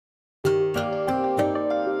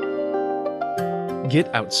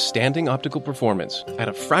Get outstanding optical performance at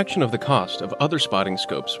a fraction of the cost of other spotting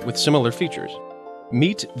scopes with similar features.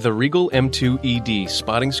 Meet the Regal M2 ED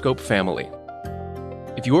Spotting Scope family.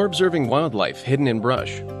 If you're observing wildlife hidden in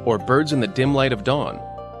brush or birds in the dim light of dawn,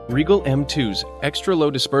 Regal M2's extra-low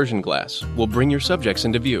dispersion glass will bring your subjects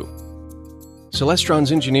into view.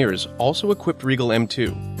 Celestron's engineers also equipped Regal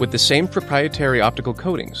M2 with the same proprietary optical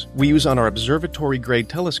coatings we use on our observatory-grade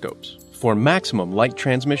telescopes for maximum light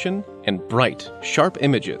transmission and bright, sharp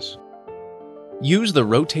images. Use the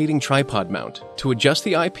rotating tripod mount to adjust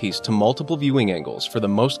the eyepiece to multiple viewing angles for the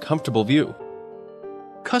most comfortable view.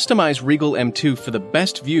 Customize Regal M2 for the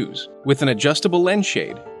best views with an adjustable lens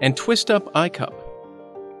shade and twist-up eye cup.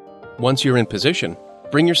 Once you're in position,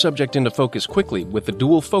 bring your subject into focus quickly with the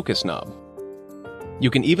dual focus knob. You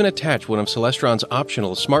can even attach one of Celestron's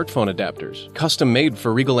optional smartphone adapters, custom-made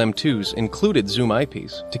for Regal M2's included zoom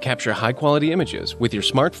eyepiece, to capture high-quality images with your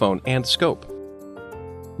smartphone and scope.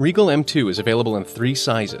 Regal M2 is available in 3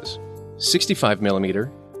 sizes: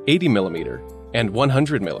 65mm, 80mm, and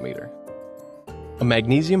 100mm. A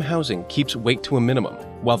magnesium housing keeps weight to a minimum,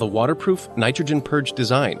 while the waterproof, nitrogen-purged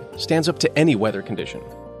design stands up to any weather condition.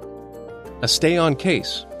 A stay-on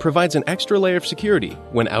case provides an extra layer of security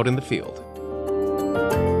when out in the field.